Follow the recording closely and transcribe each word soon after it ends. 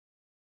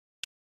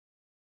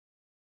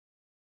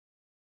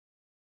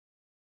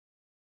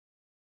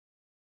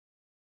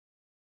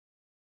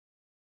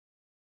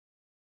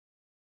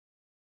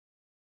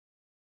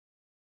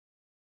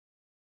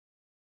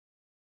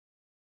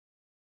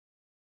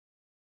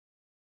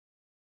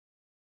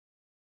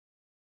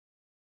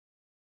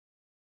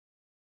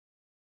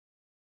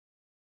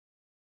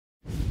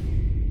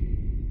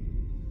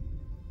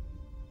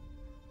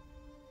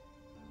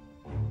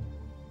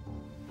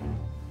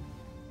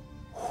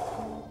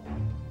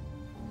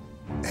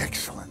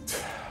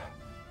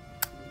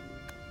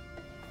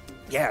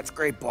Yeah, it's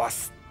great,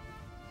 boss.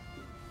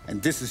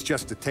 And this is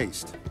just a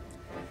taste.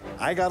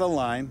 I got a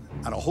line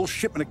on a whole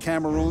shipment of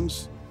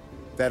Cameroons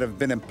that have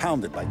been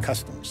impounded by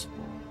customs.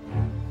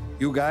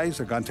 You guys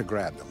are going to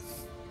grab them.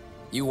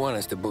 You want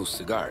us to boost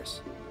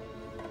cigars?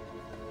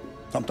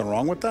 Something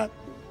wrong with that?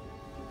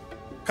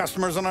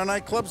 Customers in our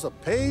nightclubs are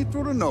paid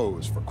through the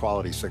nose for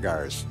quality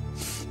cigars.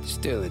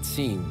 Still, it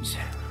seems...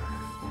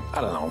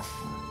 I don't know.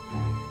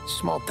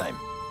 Small time.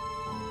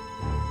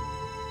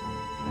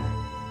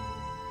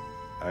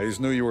 I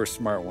always knew you were a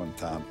smart one,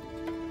 Tom.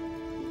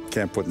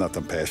 Can't put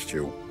nothing past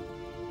you.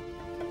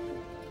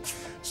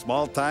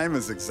 Small time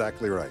is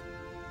exactly right.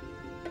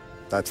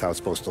 That's how it's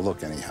supposed to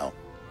look anyhow.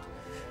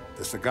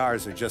 The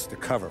cigars are just a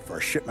cover for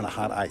a shipment of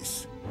hot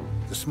ice.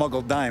 The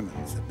smuggled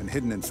diamonds have been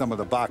hidden in some of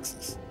the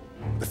boxes.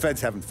 The feds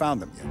haven't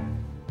found them yet.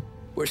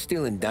 We're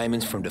stealing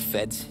diamonds from the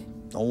feds?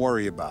 Don't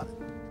worry about it.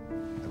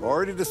 I've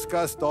already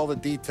discussed all the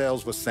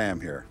details with Sam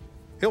here.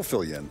 He'll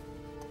fill you in.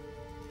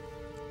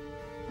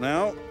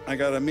 Now, I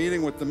got a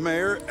meeting with the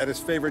mayor at his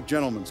favorite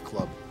gentleman's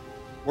club.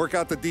 Work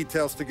out the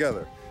details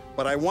together.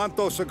 But I want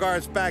those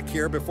cigars back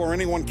here before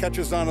anyone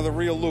catches on to the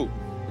real loot.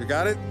 You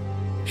got it?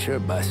 Sure,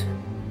 boss.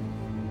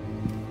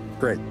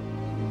 Great.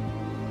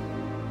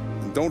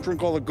 And don't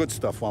drink all the good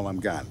stuff while I'm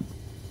gone.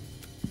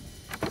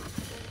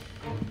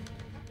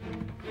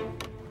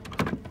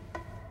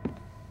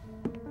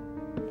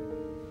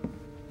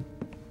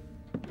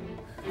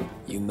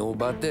 You know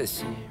about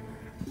this?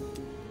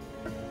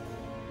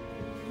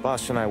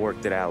 Boss and I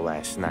worked it out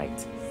last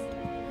night.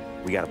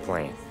 We got a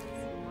plan.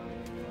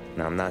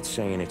 Now, I'm not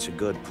saying it's a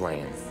good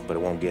plan, but it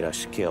won't get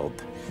us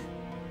killed.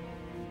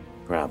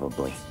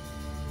 Probably.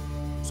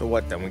 So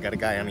what then? We got a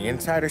guy on the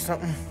inside or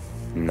something?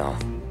 No.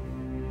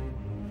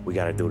 We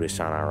gotta do this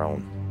on our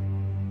own.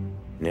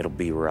 And it'll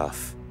be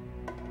rough.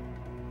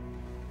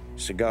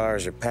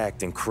 Cigars are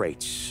packed in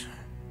crates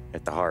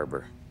at the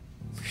harbor.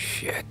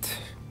 Shit.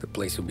 The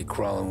place will be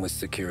crawling with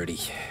security.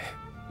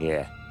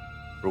 Yeah.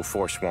 Brute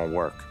force won't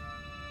work.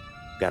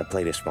 Gotta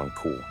play this one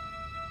cool.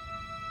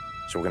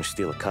 So we're gonna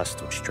steal a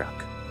customs truck.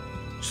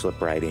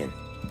 Slip right in.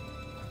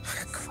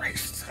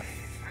 Christ.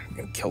 I'm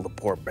gonna kill the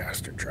poor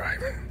bastard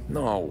driver.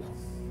 No.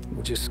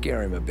 We'll just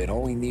scare him a bit.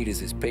 All we need is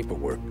his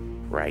paperwork.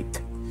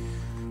 Right.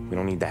 We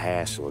don't need the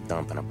hassle of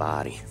dumping a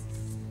body.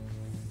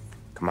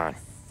 Come on.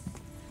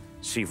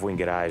 See if we can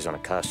get eyes on a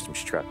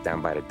customs truck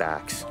down by the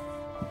docks.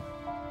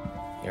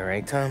 You all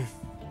right, Tom?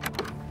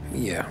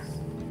 Yeah.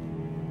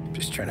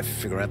 Just trying to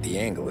figure out the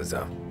angle is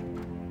up.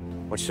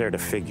 What's there to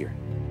figure?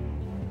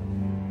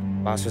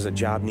 Boss says a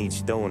job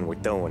needs doing, we're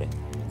doing it.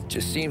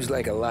 Just seems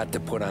like a lot to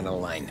put on a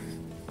line.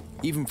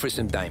 Even for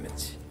some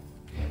diamonds.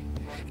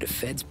 If the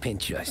feds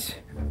pinch us,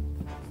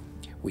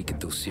 we could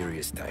do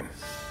serious time.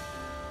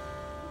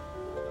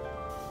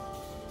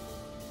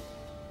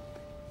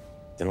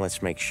 Then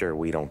let's make sure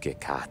we don't get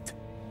caught.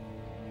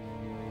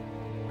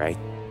 Right?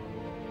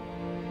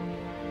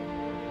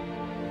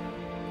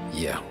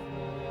 Yeah.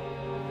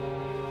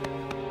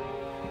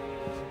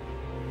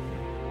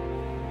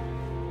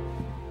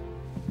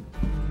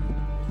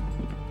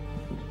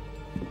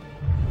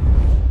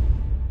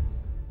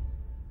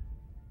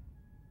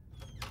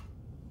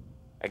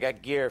 I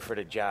got gear for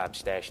the job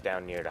stashed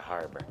down near the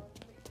harbor.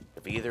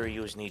 If either of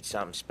yous need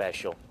something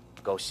special,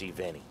 go see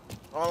Vinny.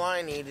 All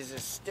I need is a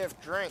stiff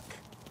drink.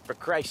 For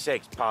Christ's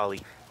sakes, Polly,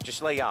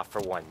 just lay off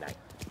for one night,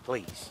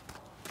 please.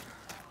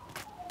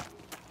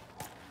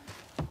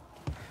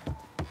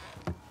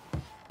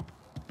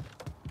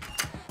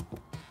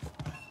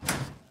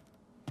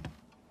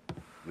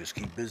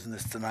 Risky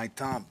business tonight,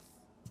 Tom.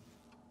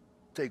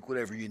 Take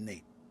whatever you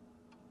need.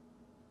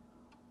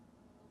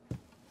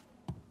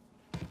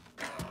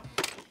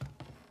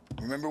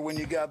 Remember when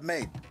you got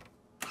made?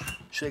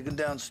 Shaking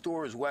down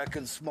stores,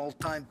 whacking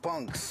small-time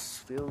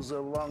punks. Feels a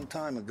long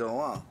time ago,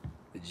 huh?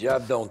 The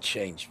job don't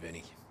change,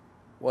 Vinny.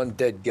 One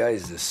dead guy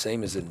is the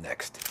same as the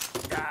next.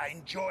 Ah,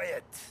 enjoy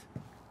it.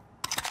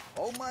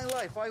 All my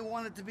life, I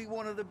wanted to be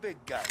one of the big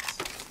guys.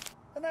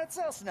 And that's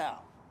us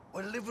now.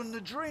 We're living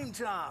the dream,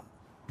 Tom.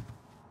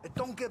 It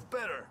don't get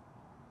better.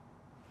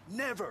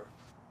 Never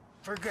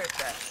forget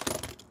that.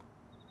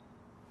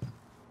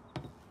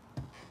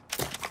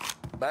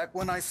 Back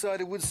when I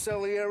sided with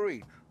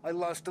Salieri, I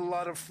lost a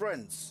lot of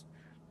friends.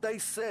 They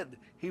said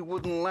he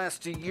wouldn't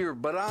last a year,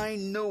 but I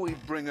knew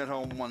he'd bring it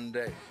home one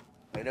day.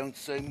 I don't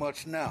say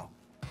much now.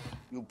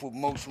 You put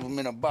most of them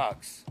in a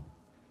box.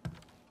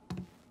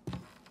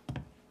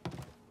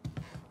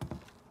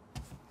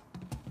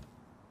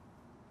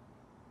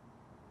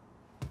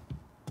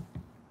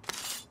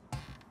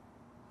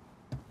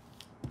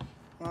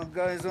 Our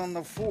guys on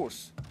the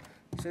force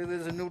say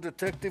there's a new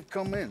detective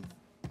come in.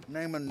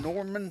 Name of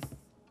Norman.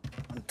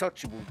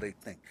 Untouchable, they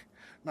think.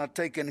 Not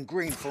taking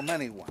green from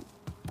anyone.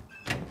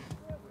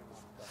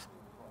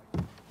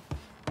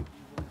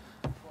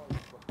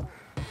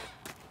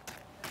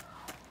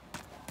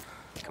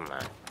 Come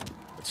on,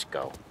 let's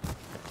go.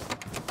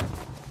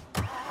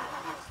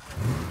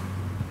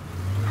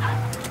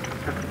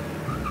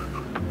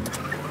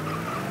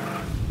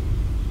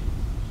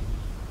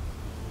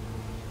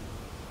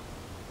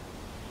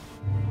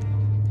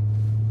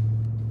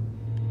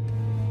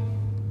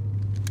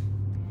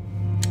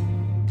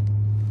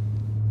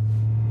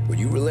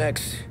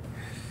 relax.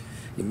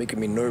 You're making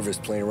me nervous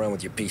playing around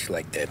with your piece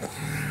like that.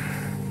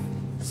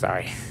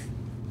 Sorry.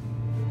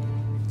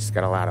 Just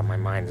got a lot on my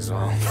mind is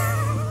all.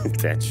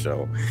 That's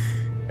so.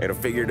 I'd have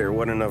figured there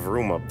wasn't enough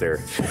room up there.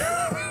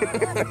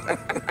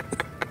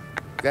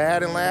 Go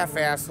ahead and laugh,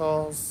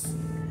 assholes.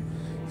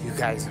 You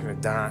guys are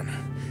done.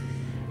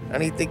 I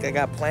don't think I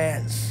got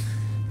plans.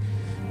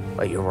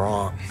 But you're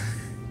wrong.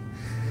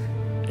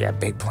 I got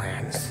big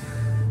plans.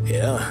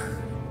 Yeah?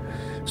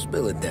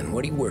 Spill it then.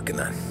 What are you working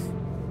on?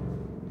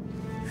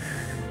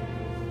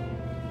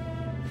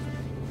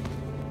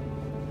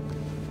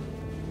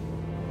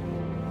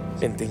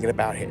 Been thinking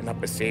about hitting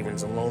up a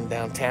savings and loan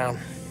downtown.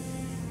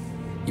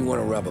 You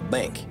want to rob a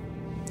bank?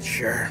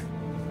 Sure.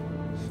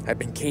 I've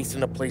been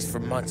casing the place for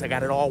months. I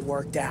got it all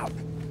worked out.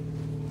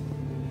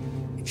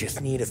 I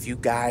just need a few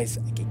guys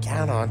I can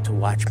count on to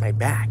watch my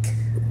back.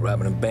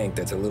 Robbing a bank,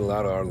 that's a little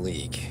out of our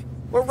league.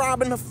 We're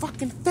robbing the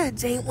fucking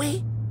feds, ain't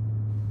we?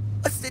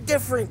 What's the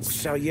difference?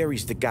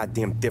 Salieri's the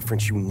goddamn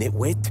difference, you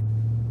nitwit.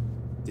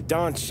 The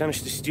Don sent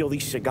us to steal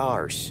these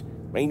cigars.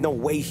 Ain't no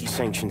way he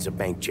sanctions a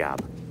bank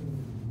job.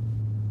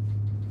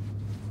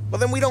 Well,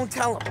 then we don't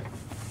tell him.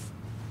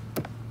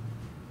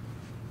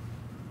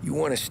 You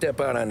want to step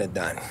out on the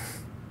Don?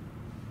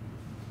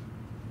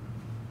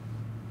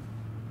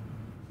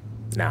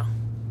 No.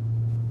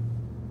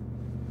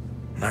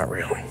 Not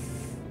really.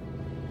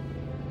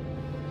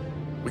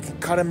 We can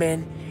cut him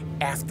in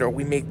after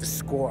we make the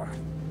score.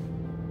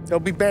 He'll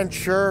be bent,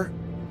 sure,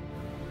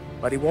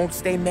 but he won't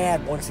stay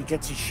mad once he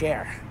gets his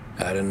share.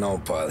 I don't know,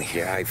 Polly.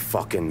 Yeah, I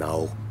fucking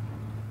know.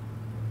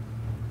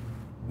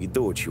 You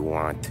do what you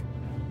want.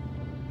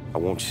 I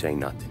won't say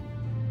nothing.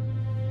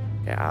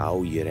 Yeah, I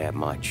owe you that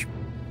much.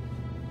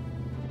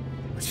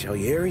 But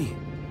Salieri,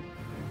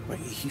 well,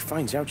 he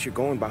finds out you're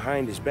going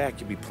behind his back,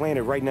 you'll be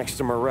planted right next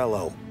to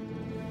Morello.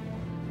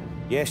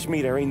 You ask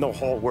me, there ain't no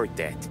haul worth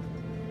that.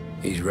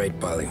 He's right,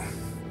 Polly.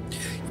 You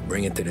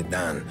bring it to the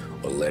Don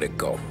or let it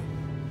go.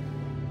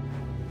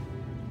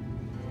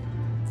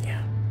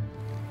 Yeah.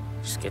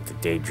 Just get to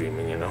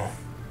daydreaming, you know?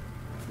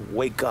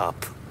 Wake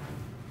up.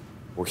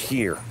 We're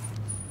here.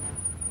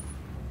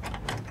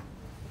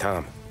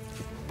 Tom,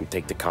 you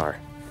take the car.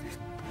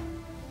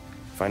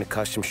 Find a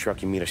customs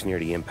truck and meet us near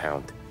the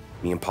impound.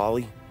 Me and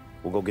Polly,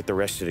 we'll go get the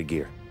rest of the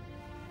gear.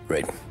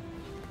 Right.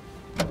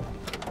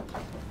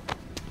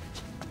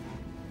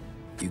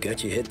 You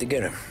got your head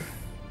together.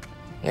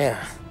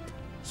 Yeah.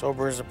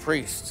 Sober as a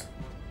priest.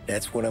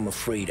 That's what I'm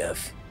afraid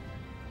of.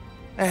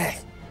 Hey,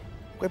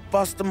 quit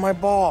busting my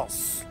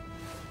balls.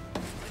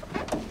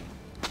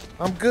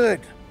 I'm good.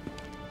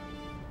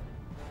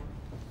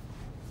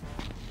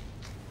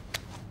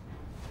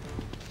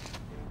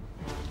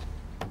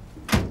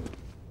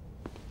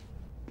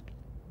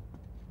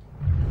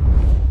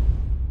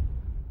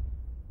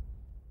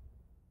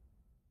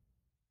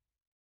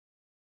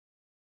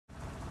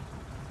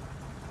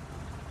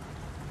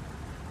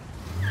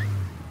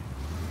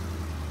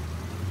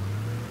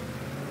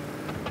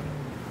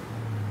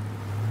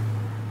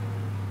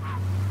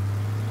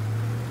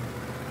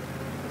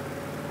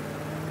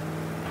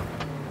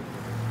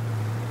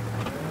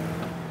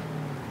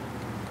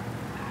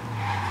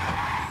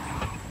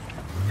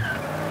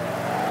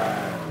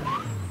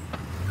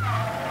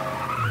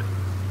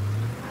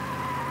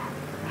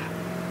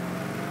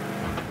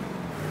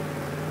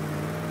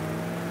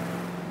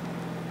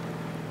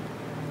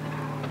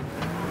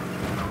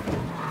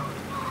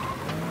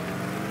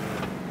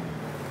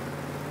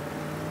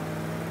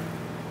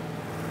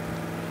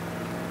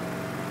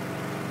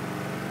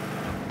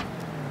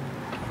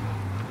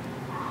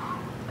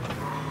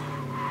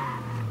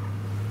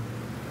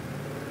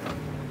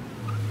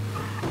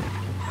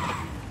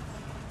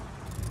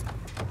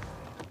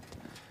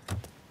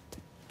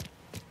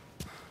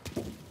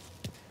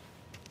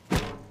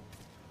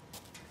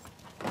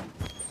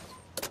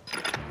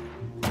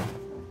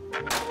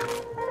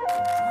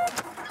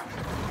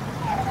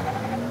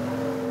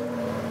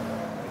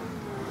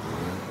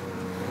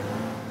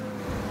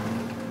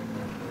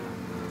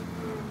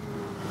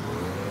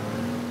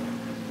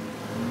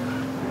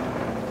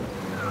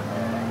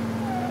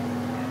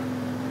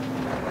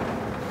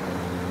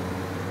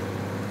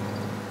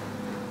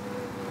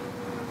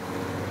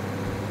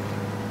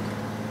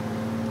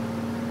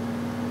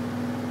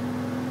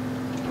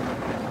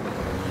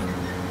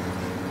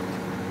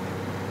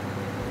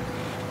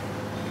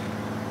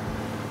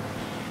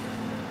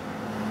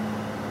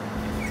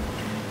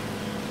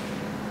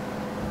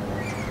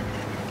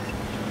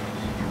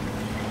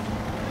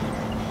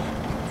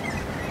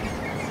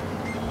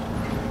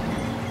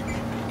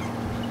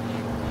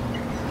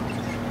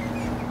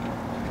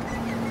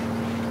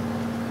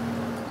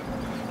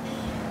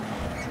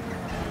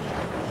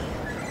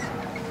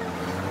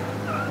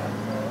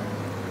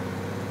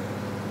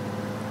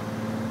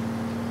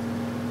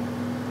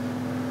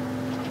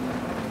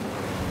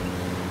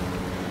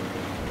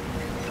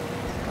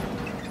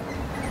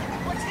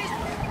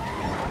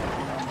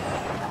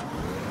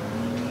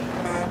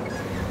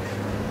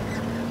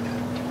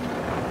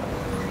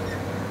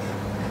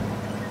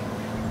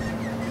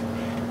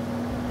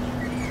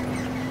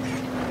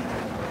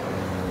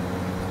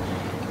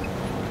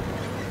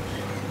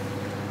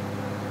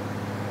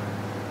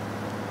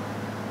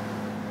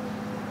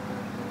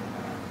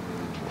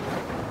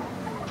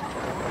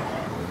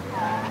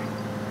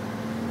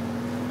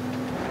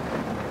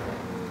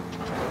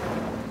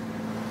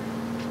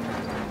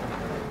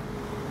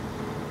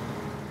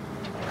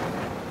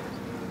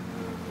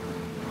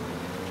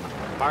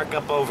 Park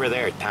up over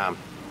there, Tom.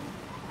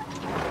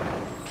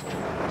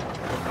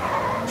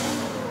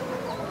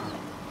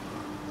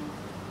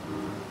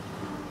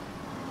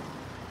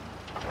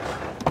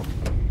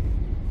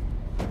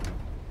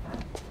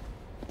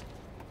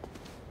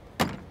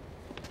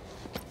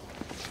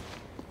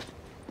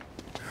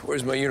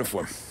 Where's my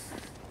uniform?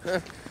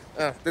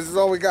 This is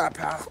all we got,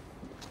 pal.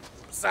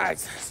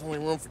 Besides, there's only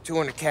room for 2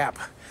 in the cab.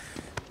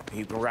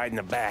 You can ride in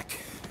the back.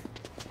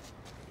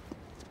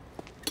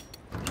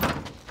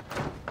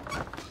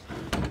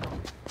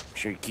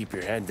 Make sure you keep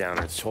your head down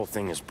or this whole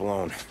thing is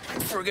blown.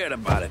 Forget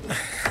about it.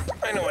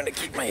 I know when to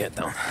keep my head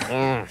down.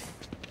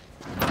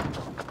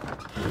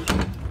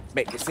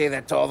 Bet you say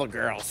that to all the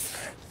girls.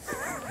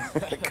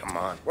 Come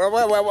on. Well.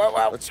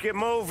 Let's get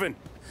moving.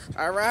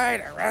 All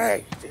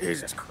right.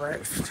 Jesus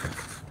Christ.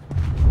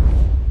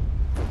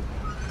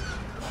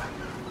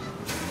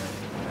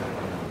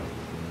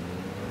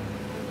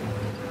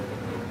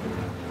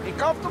 You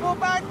comfortable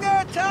back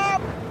there,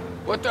 Tom?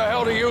 What the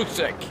hell do you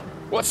think?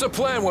 What's the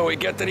plan when we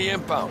get to the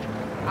impound?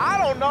 I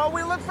don't know.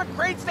 We look for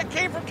crates that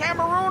came from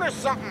Cameroon or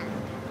something.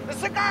 The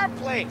cigar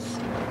place.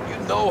 You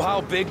know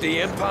how big the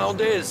impound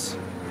is?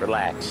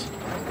 Relax.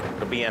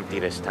 It'll be empty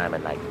this time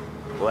of night.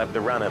 We'll have the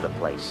run of the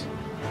place.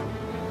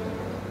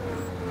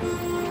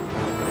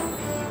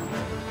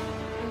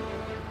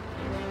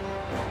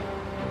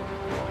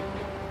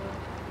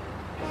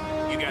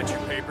 You got your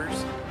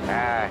papers?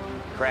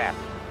 Crap.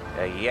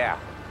 Yeah.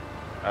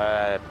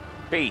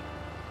 Pete,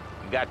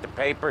 you got the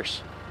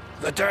papers?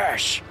 The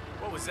dash!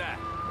 What was that?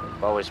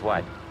 What was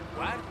what?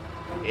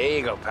 What? Here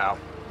you go, pal.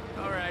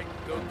 All right,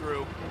 go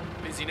through.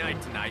 Busy night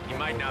tonight. You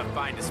might not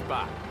find a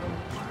spot.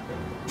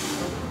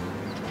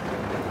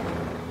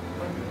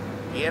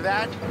 Hear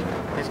that?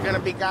 There's gonna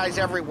be guys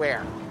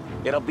everywhere.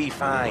 It'll be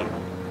fine.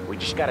 We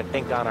just gotta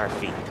think on our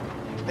feet.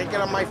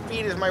 Thinking on my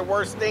feet is my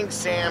worst thing,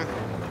 Sam.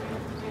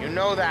 You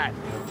know that.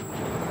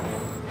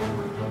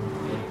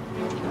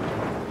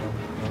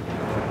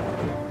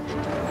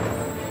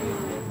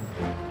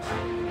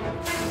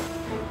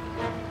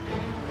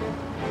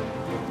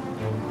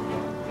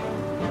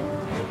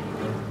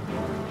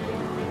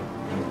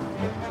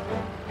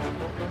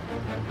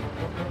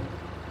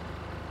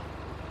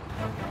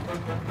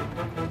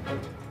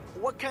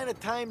 What kind of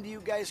time do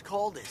you guys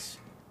call this?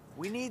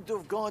 We need to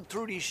have gone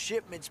through these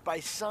shipments by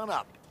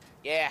sunup.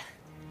 Yeah.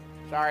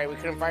 Sorry, we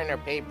couldn't find our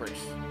papers.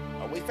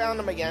 But we found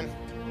them again.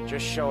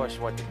 Just show us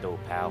what to do,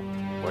 pal.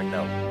 We're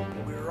new.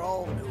 We're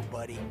all new,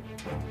 buddy.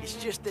 It's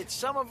just that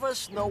some of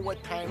us know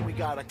what time we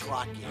gotta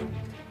clock in.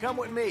 Come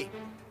with me.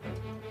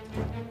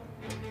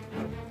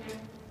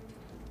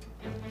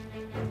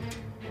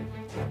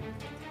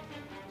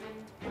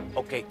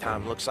 Okay,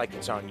 Tom, looks like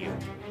it's on you.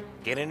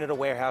 Get into the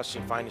warehouse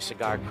and find a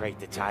cigar crate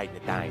that's hiding the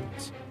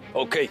diamonds.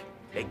 Okay.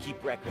 They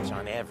keep records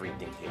on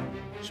everything here,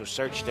 so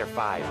search their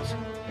files.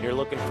 You're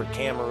looking for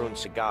Cameroon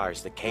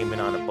cigars that came in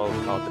on a boat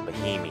called the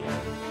Bohemian.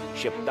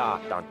 Ship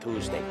docked on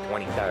Tuesday,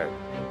 23rd.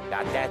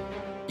 Got that?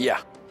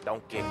 Yeah.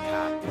 Don't get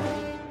caught.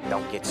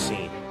 Don't get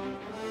seen.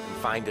 And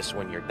find us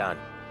when you're done.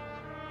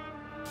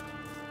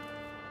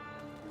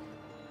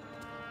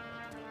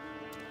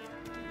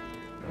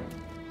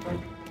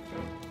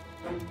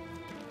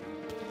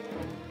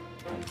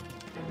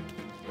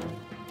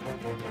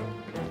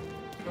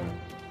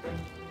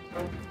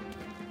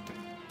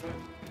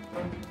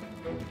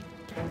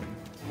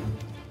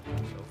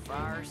 So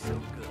far, so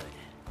good.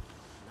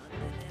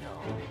 Nothing at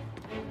all.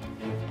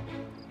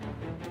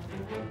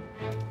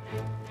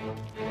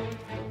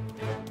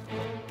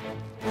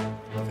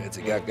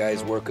 Fancy got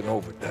guys working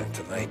overtime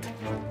tonight.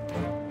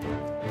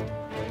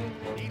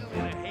 Needle in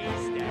a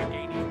haystack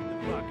ain't even the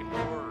fucking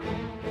word.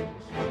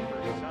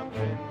 For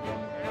something,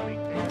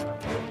 everything on a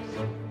place.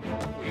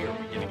 Where are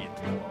we gonna get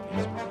through all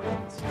these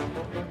runs?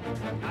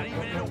 Not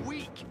even in a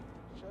week.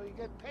 So you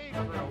get paid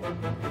for it.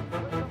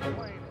 Quit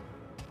complaining.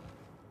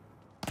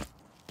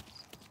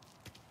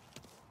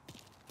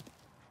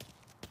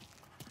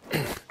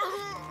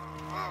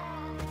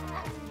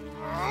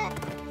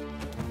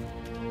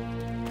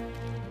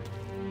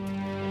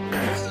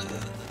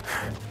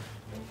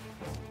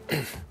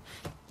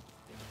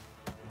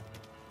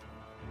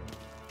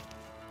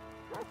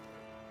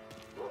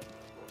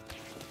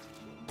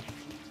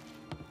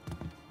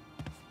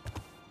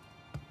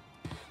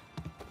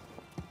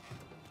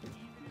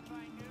 Even if I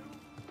knew,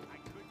 I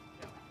couldn't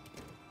tell you.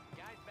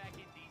 Guys back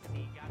in D.C.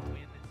 got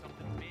wind that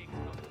something big's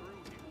come through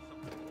here,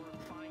 something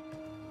worth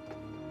finding.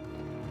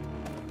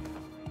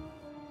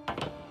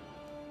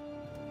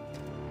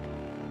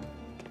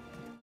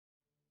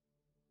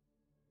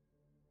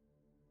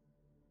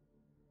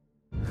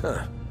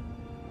 Huh.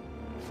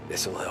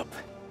 This'll help.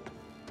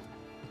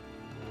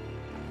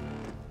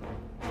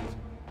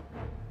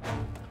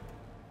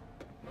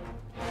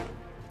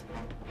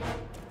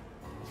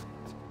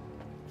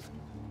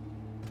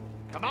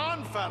 Come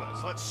on,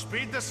 fellas, let's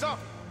speed this up.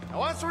 Now,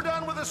 once we're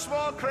done with the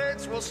small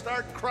crates, we'll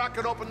start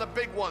cracking open the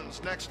big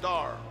ones next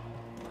door.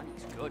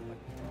 Money's good, but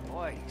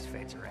boy, these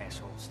feds are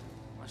assholes.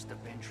 Must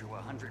have been through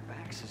 100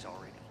 vaxes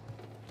already.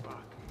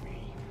 Fuck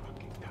me,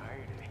 fucking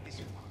tired of this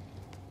one.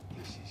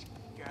 This is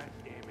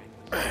goddamn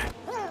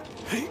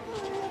it.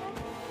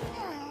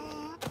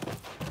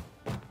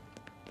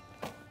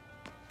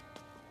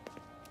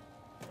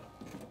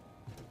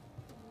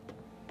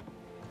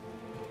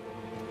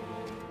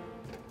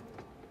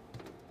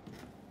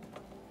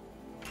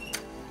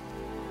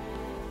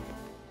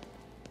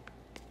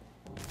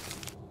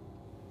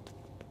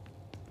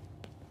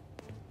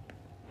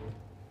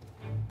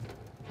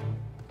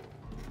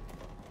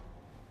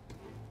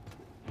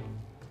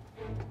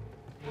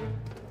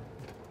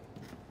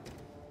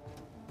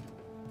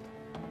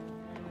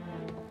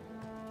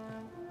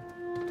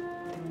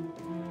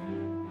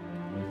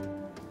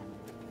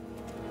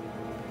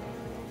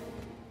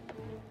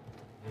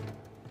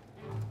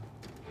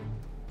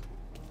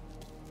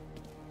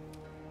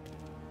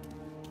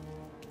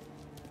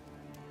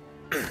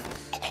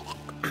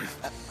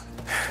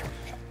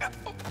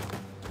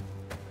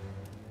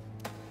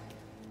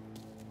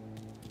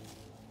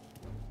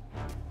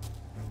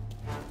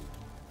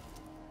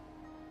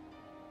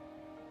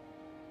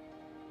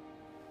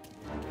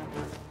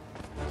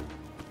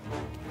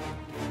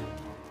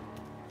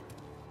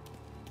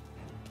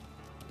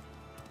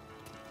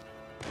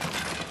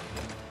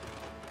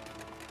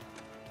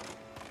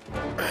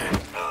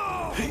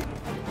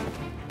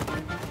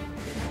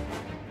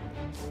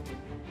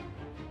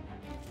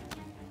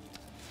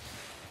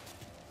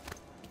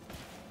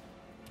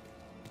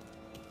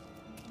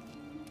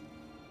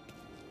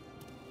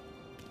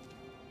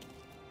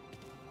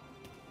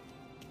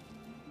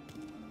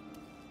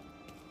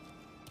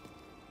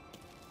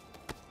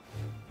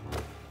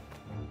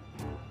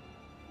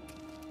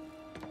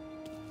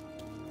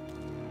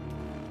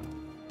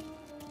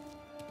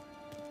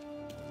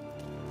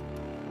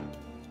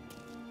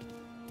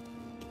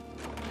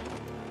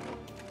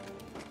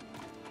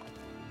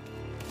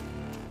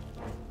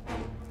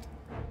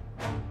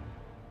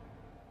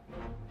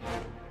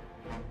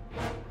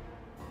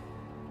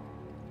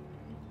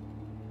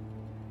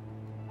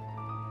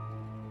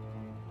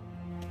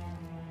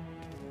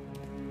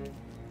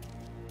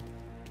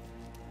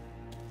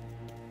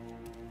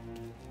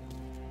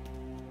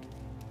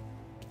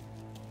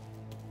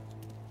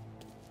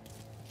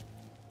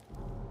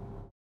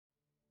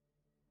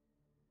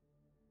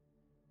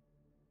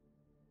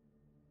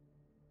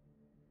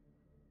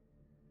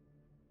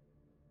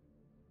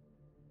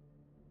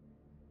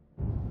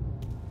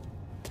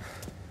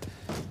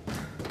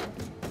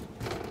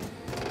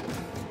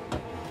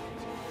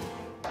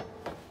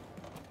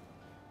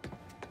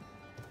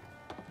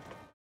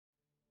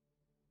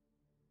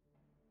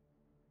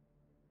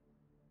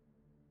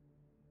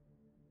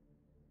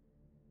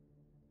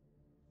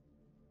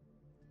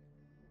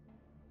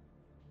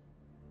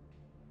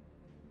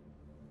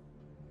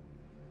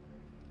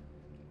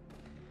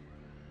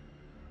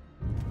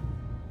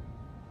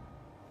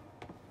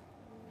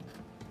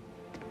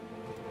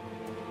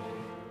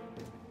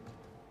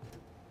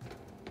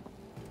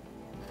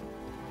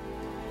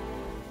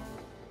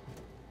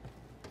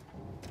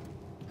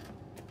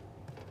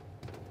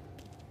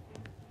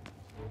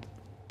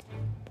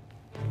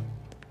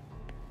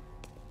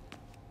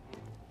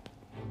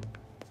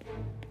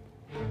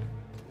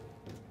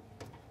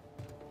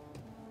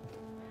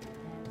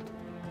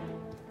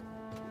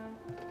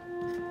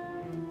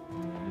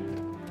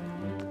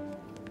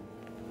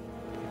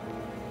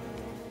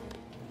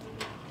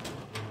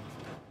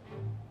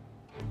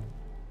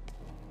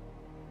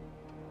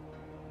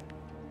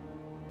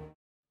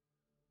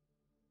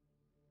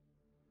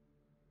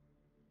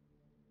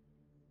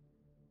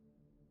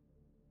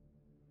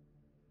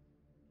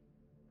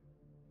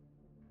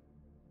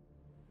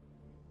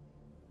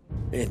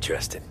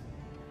 Interesting.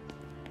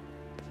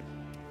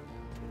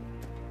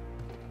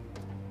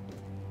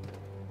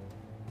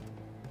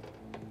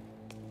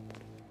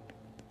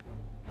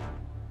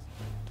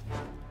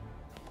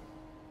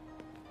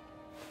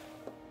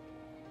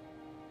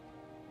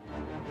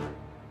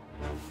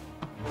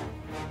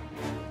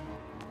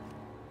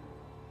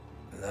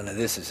 None of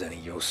this is any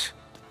use.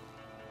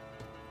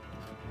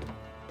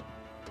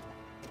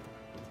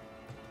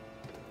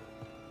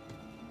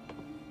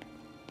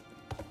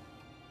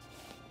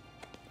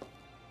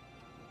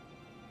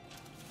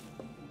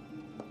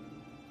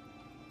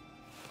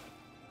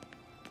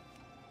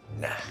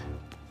 Nah,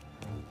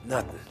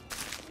 nothing.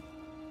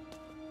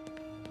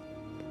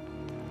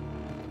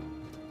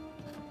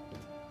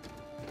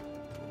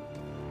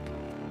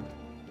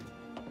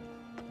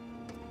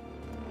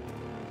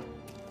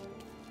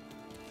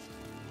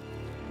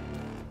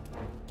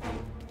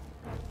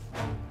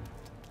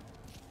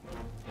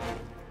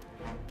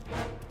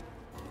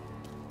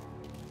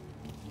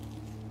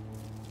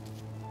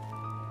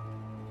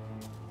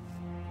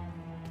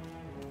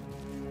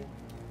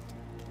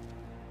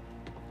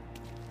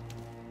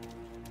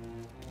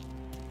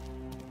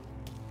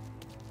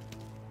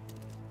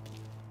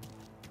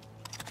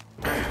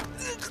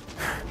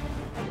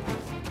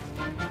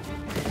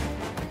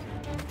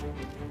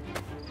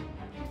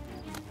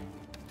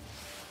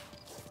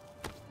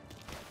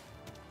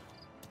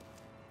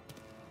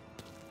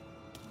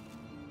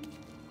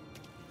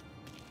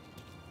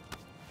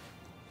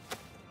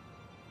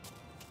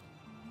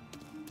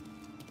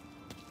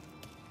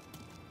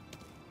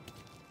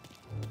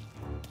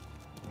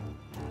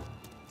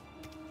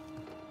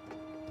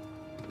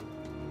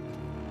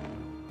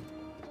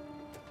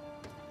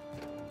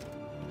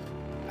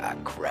 Ah,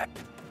 crap.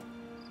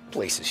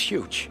 Place is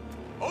huge.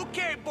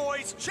 Okay,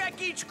 boys,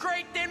 check each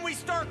crate, then we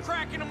start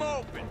cracking them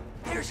open.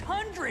 There's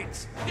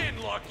hundreds! Then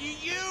lucky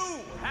you!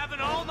 Having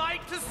all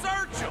night to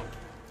search them!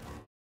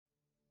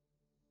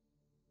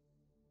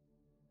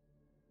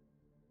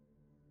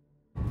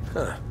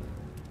 Huh.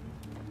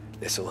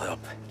 This'll help.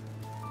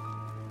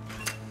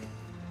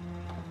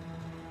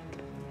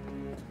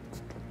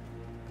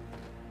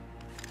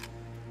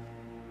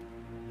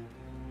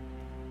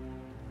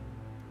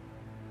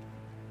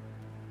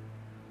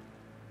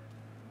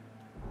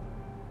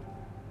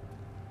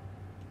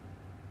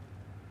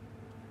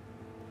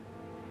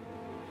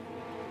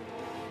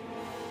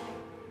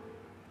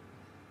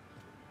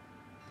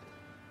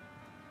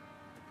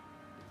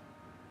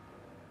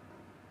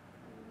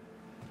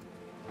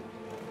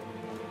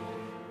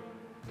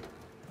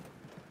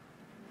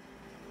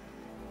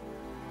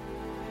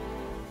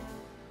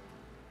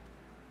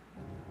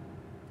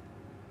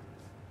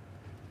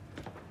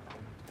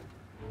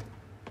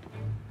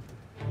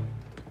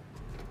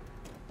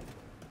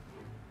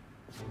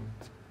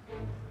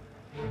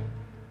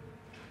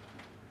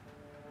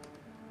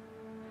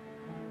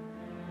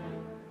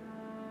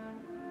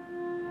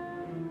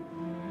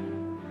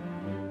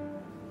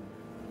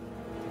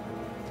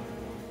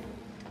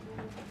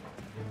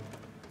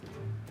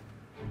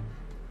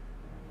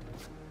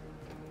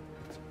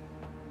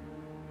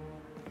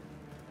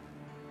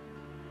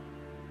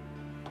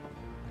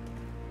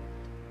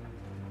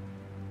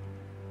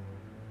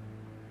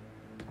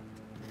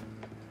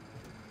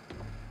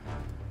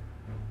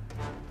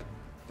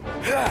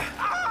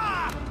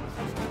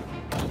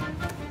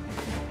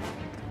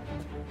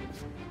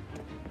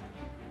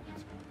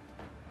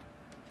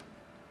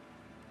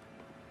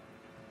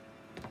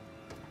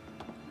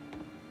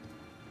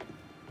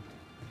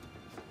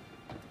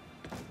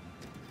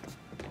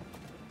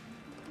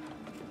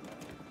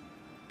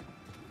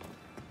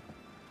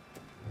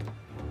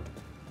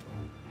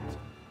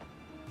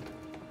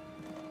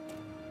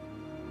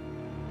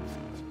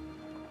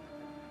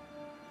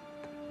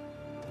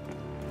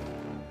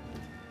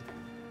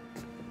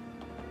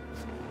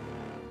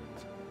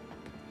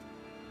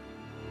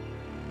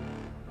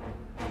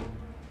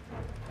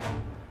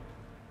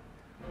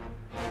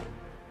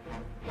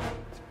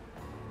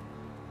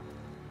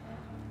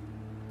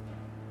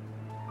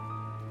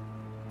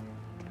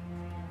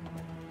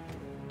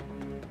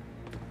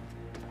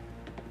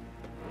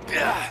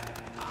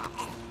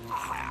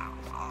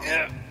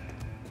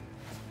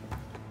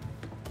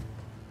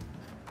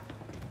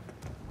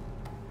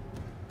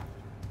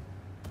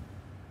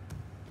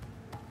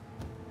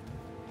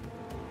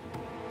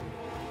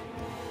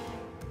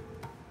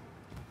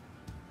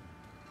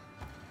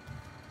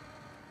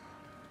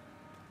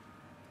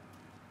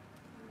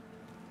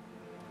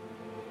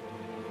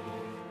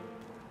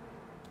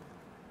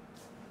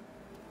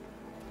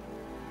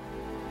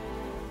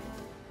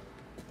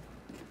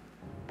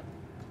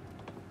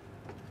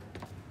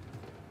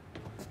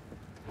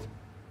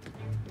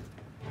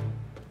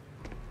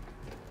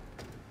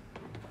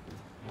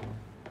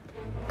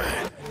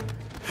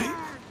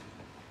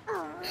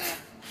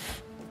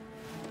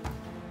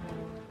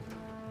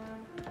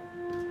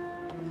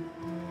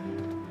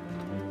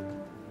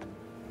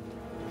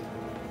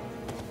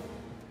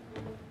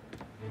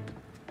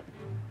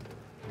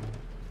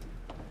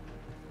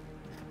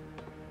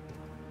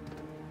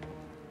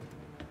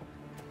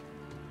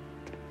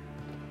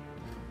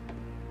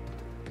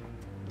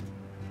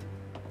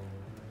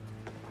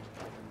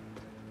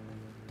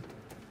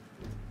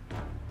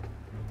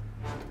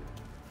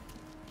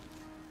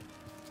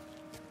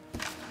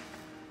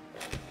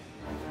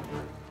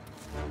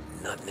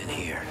 Nothing in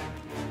here.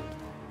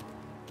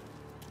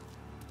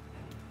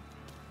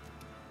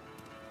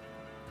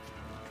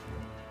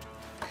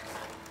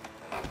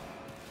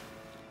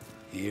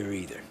 Here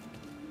either.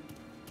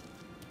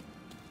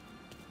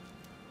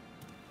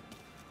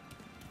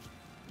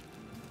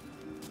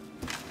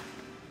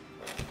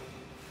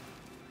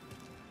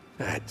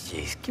 Ah,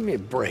 jeez, give me a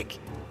break.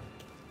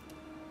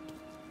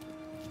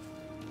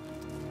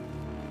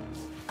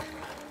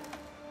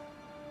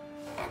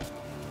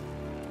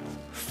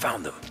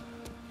 Found them.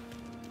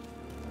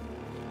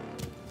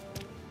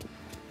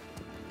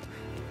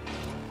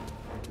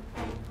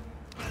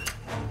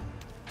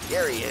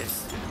 There he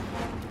is.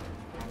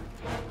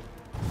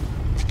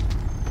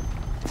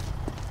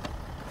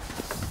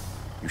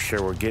 You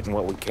sure we're getting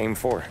what we came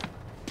for?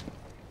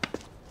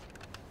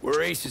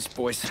 We're aces,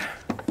 boys.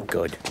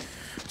 Good.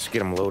 Let's get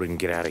them loaded and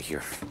get out of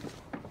here.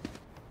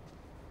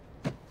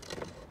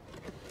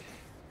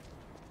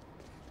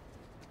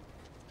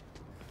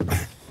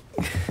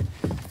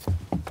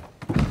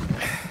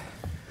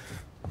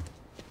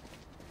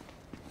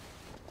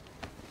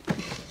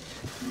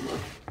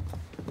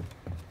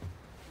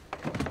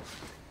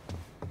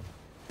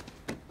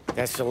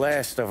 That's the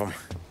last of them.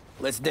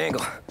 Let's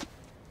dangle.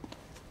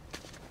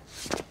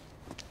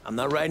 I'm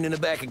not riding in the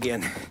back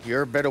again.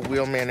 You're a better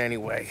wheelman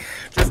anyway.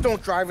 Just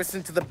don't drive us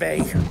into the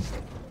bay.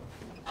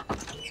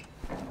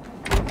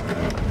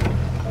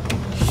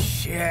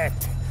 Shit.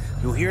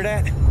 You hear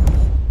that?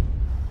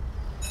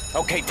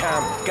 Okay,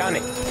 Tom, gun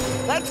it.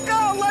 Let's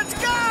go, let's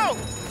go!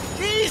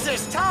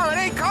 Jesus, Tom, it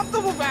ain't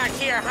comfortable back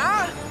here,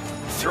 huh?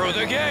 Through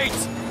the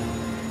gates!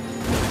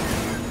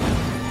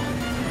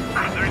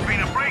 There's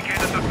been a break-in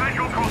at the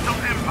Federal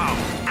Customs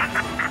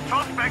impound.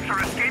 Suspects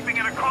are escaping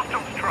in a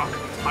customs truck.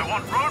 I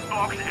want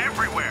roadblocks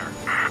everywhere.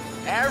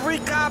 Every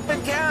cop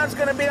in town's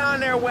gonna be on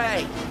their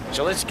way.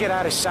 So let's get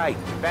out of sight.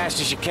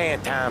 Fast as you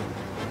can, Tom.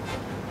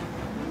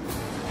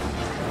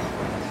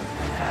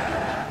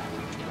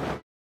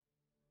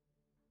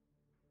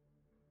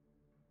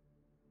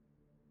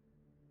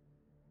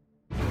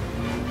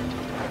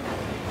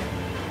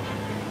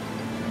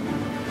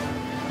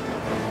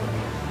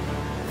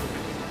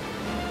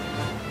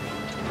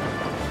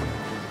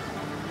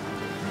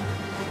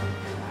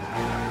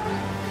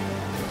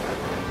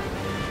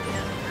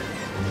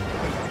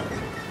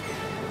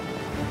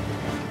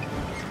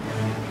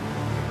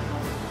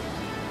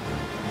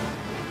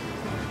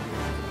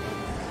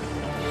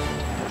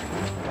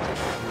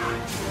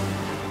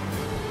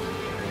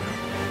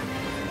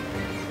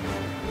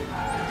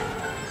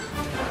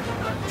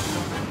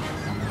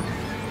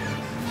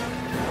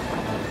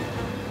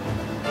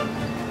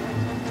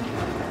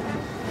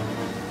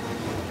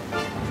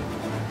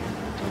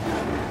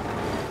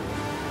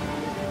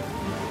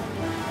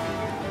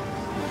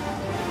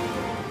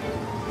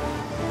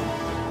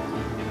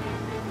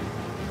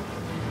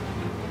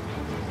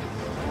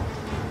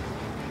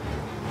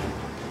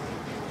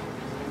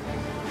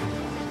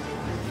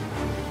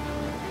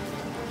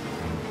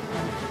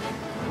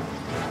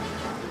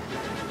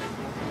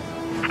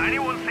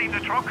 Anyone seen the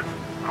truck?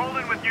 Call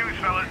in with news,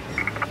 fellas.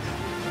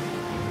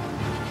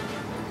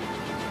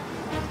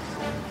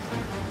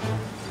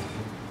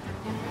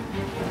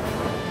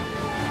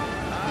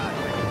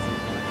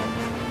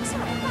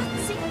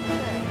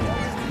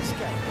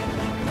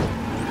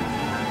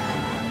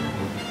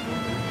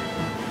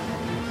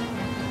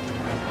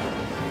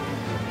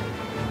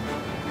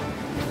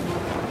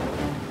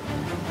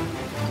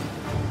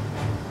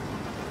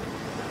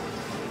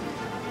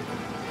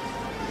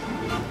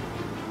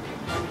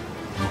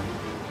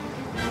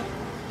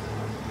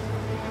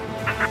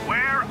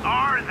 Where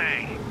are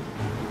they?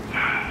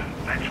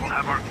 Vets will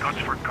have our guts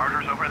for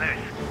garters over this.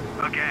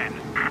 Again.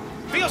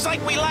 Feels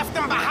like we left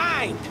them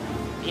behind.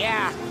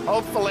 Yeah,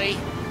 hopefully.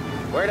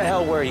 Where the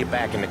hell were you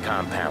back in the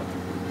compound?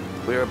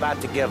 We were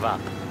about to give up.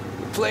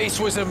 The place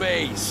was a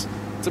maze.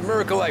 It's a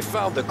miracle I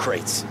found the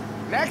crates.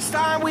 Next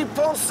time we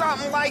pull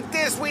something like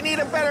this, we need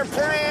a better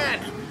plan.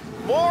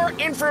 More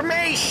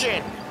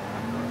information.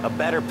 A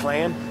better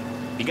plan?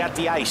 He got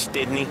the ice,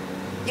 didn't he?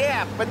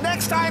 Yeah, but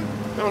next time...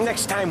 Well,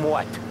 next time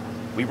what?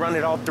 We run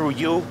it all through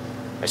you?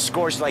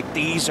 Scores like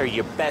these are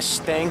your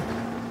best thing?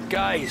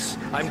 Guys,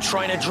 I'm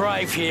trying to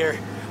drive here.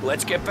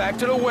 Let's get back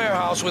to the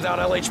warehouse without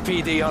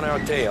LHPD on our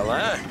tail,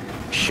 huh?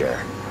 Sure.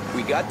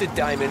 We got the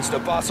diamonds, the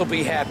boss will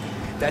be happy.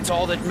 That's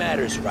all that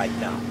matters right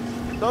now.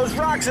 Those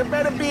rocks had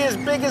better be as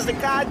big as the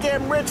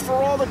goddamn ridge for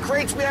all the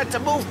crates we had to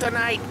move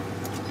tonight.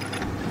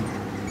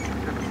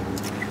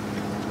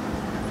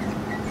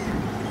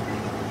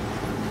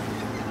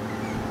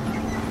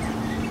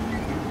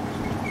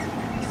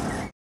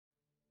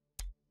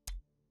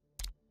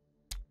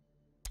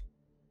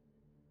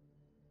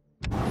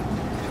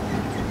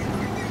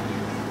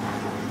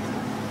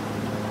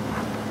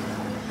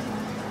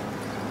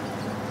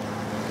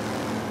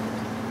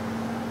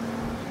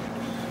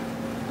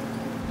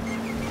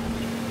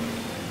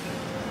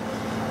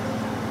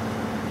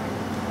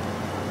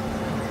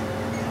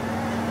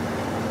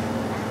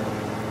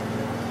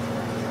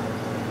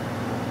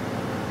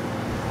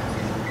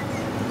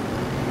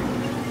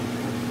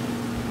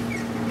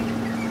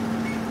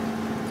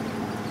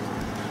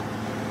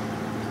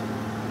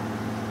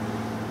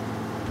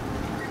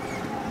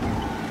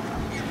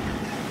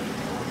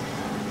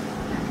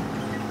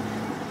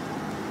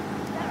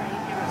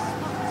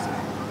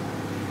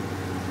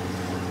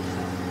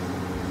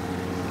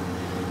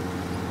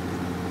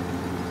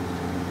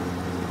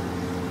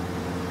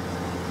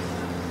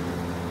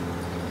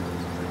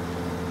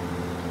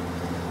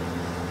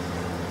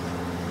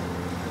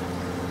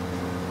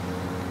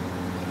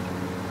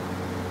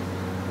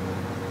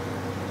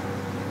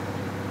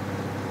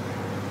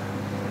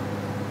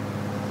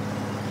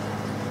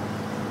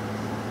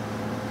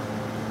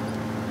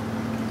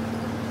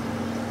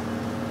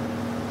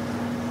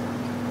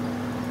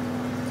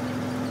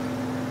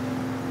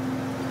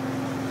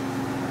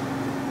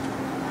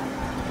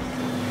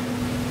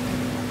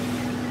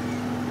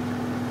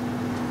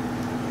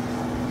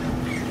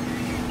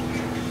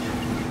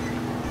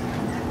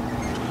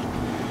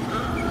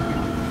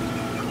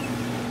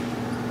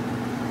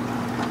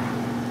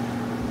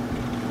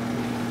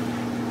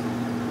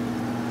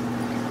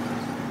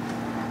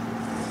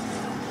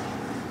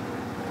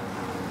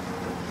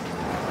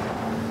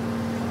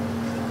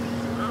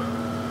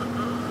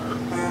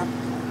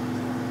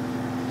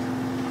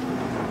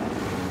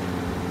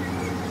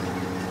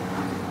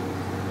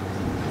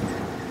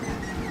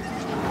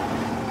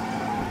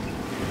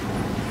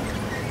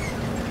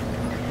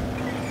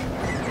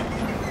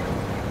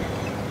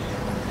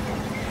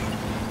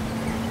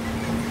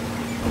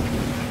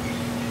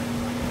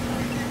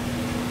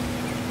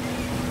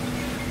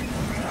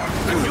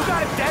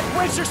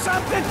 sandwich or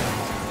something?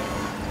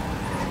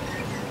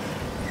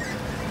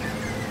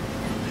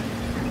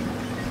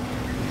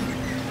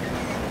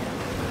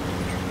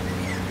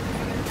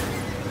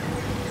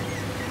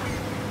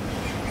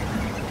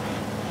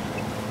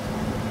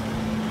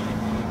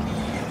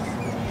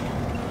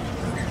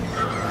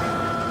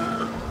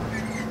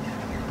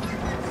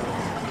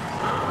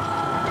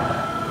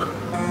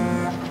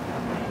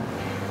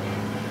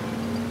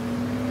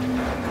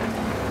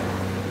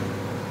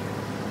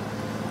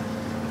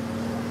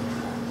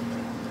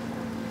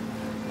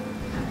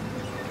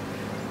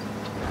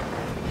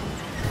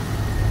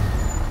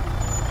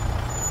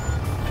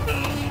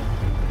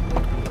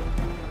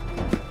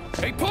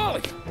 Hey,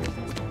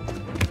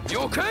 Paulie! You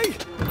okay?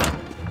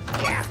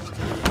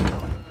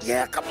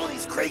 Yeah, a couple of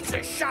these crates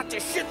are shot to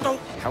shit, though.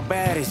 How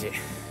bad is it?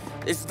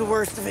 It's the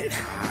worst of it.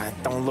 It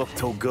don't look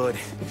too good.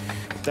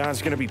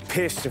 Don's gonna be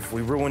pissed if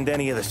we ruined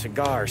any of the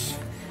cigars.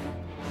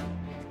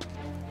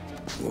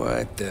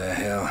 What the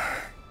hell?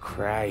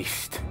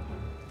 Christ.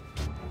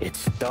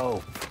 It's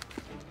dope.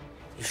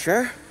 You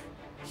sure?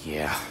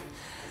 Yeah,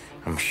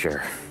 I'm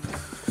sure.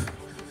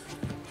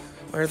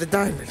 Where are the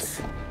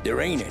diamonds? There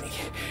ain't any.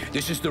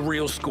 This is the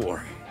real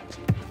score.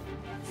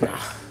 No.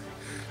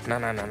 No.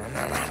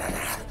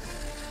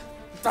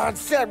 Don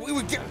said we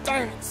would get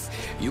diamonds.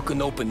 You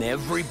can open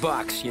every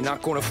box. You're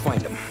not gonna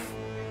find them.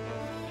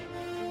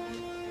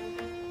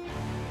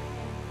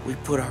 We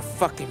put our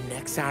fucking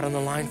necks out on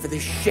the line for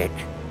this shit.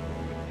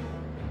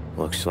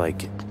 Looks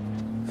like it.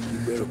 You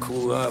better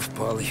cool off,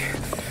 Paulie.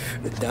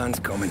 The Don's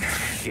coming.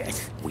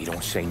 Shit. We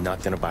don't say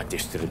nothing about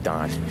this to the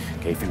Don.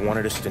 Okay, if he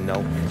wanted us to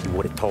know, he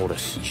would have told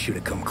us. He should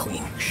have come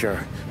clean.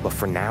 Sure, but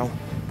for now,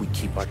 we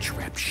keep our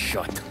trap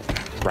shut.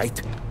 Right?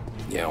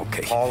 Yeah,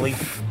 okay. Paulie?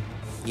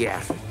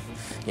 Yeah,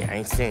 I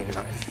ain't saying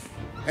nothing.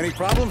 Any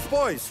problems,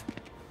 boys?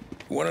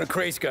 One of the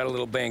crates got a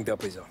little banged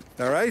up, is all.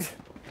 All right?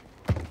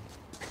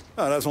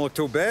 Oh, doesn't look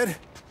too bad.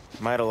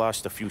 Might have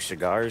lost a few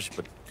cigars,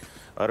 but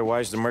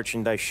otherwise the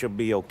merchandise should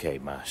be okay,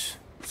 boss.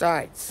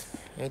 Besides,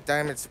 ain't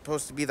diamonds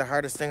supposed to be the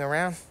hardest thing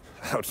around?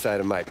 Outside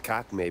of my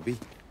cock, maybe.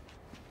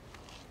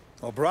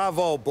 Well,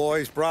 bravo,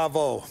 boys,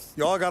 bravo.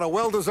 You all got a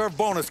well-deserved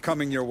bonus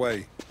coming your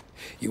way.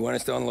 You want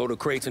us to unload the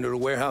crates into the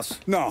warehouse?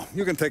 No,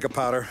 you can take a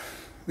powder.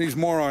 These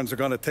morons are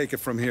gonna take it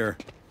from here.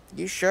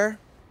 You sure?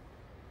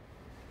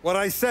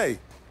 What'd I say?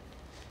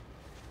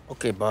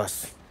 Okay,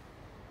 boss.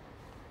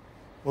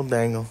 We'll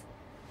dangle.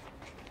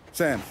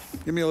 Sam,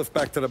 give me a lift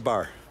back to the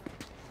bar.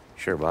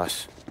 Sure,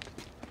 boss.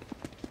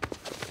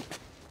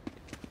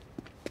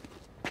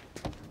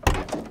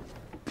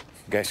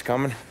 You guys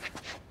coming?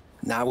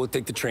 Nah, we'll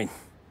take the train.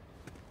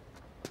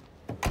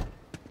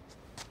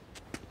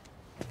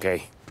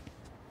 Okay.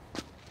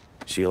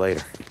 See you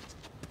later.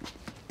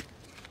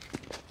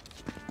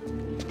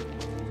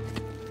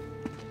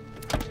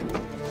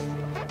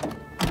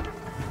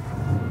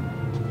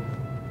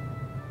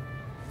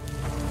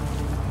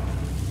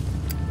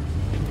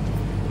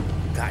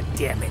 God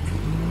damn it.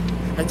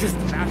 I just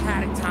about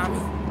had it, Tommy.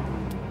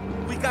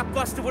 We got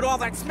busted with all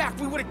that smack,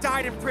 we would have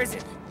died in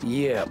prison.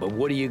 Yeah, but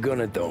what are you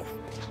gonna do?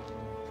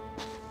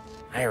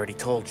 I already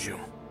told you.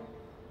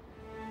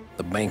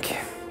 The bank.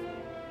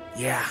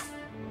 Yeah.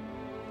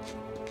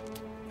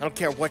 I don't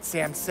care what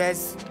Sam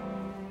says.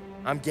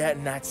 I'm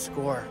getting that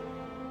score.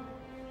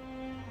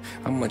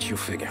 How much you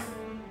figure?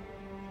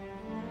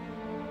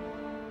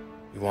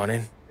 You want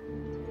in?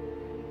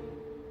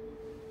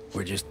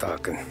 We're just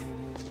talking.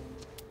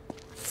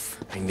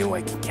 I knew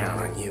I could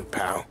count on you,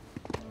 pal.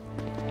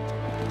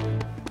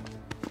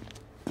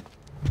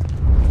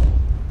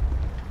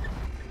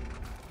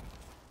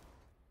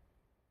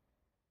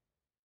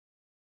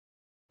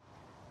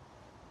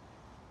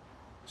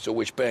 So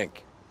which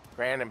bank?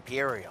 Grand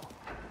Imperial.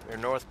 Where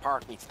North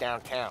Park meets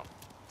downtown.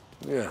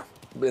 Yeah,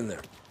 been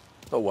there.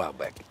 A while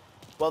back.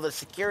 Well, the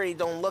security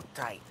don't look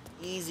tight.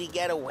 Easy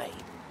getaway.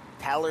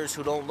 Tellers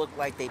who don't look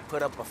like they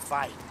put up a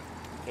fight.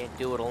 Can't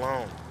do it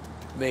alone.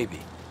 Maybe.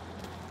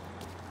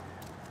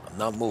 I'm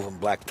not moving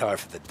black tar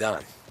for the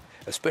Don.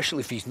 Especially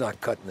if he's not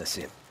cutting us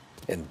in.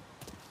 And...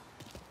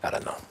 I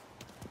don't know.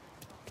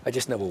 I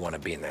just never want to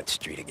be in that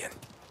street again.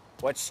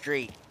 What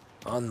street?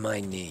 On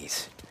my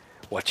knees.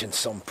 Watching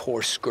some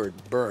poor skirt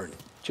burn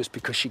just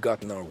because she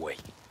got in our way.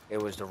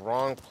 It was the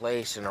wrong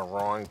place and the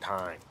wrong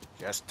time.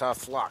 Just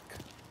tough luck.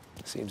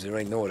 Seems there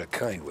ain't no other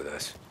kind with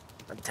us.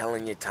 I'm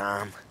telling you,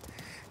 Tom,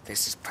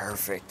 this is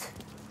perfect.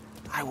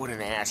 I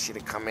wouldn't ask you to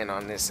come in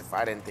on this if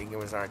I didn't think it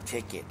was our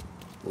ticket.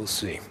 We'll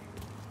see.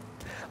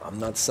 I'm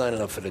not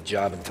signing up for the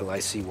job until I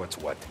see what's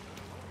what.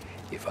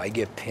 If I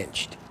get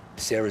pinched,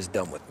 Sarah's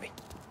done with me.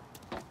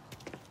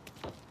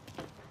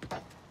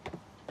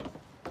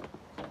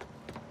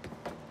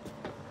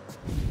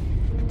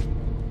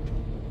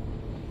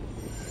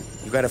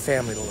 You got a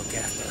family to look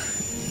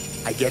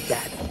after. I get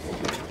that.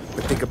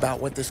 But think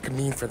about what this could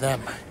mean for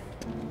them.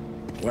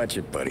 Watch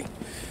it, buddy.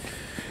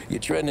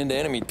 You're treading into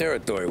enemy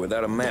territory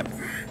without a map.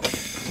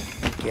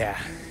 Yeah.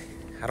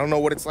 I don't know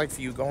what it's like for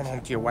you going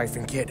home to your wife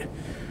and kid.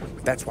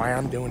 But that's why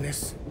I'm doing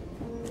this.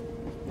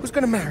 Who's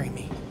gonna marry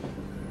me?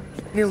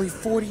 Nearly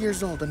 40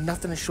 years old and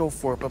nothing to show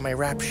for it but my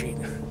rap sheet.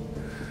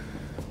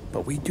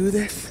 But we do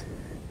this,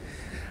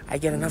 I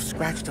get enough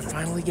scratch to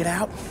finally get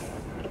out?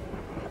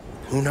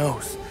 Who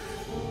knows?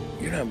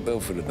 You're not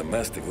built for the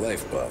domestic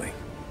life, Bobby.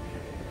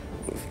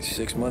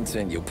 6 months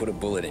in, you'll put a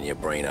bullet in your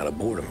brain out of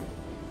boredom.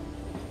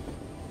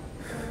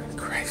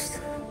 Christ.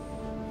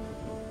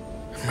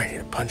 I'm ready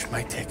to punch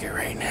my ticket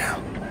right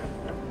now.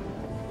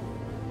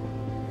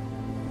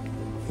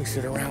 We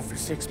sit around for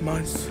 6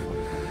 months,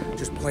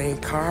 just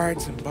playing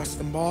cards and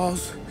busting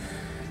balls,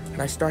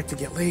 and I start to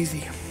get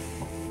lazy.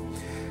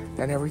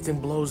 Then everything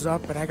blows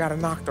up and I gotta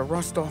knock the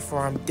rust off or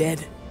I'm dead.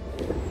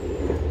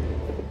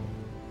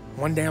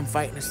 One day I'm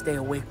fighting to stay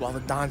awake while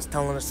the Don's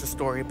telling us a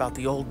story about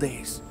the old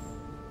days.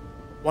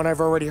 One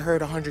I've already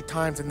heard 100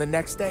 times, and the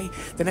next day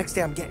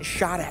I'm getting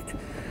shot at,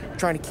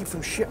 trying to keep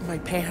from shitting my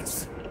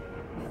pants.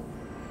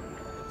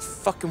 It's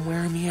fucking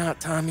wearing me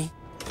out, Tommy.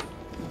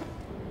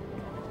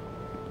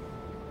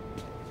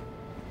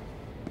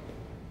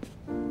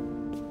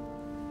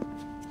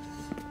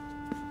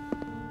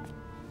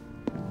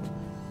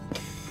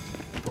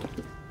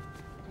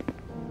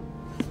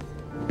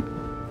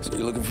 So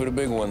you're looking for the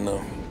big one,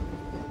 though?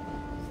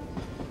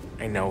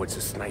 I know it's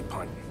a snipe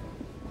hunt.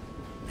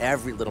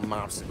 Every little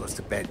mobster goes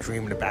to bed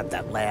dreaming about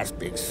that last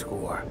big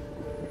score.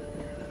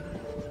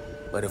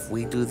 But if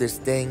we do this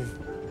thing,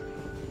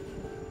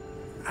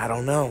 I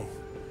don't know.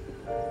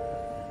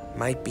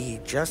 Might be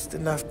just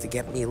enough to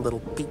get me a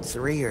little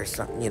pizzeria or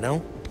something, you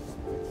know?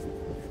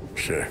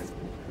 Sure.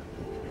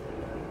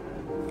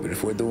 But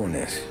if we're doing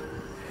this,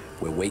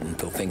 we're waiting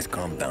until things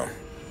calm down.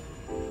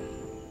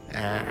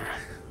 Ah,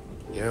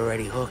 you're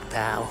already hooked,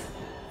 pal.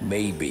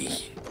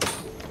 Maybe.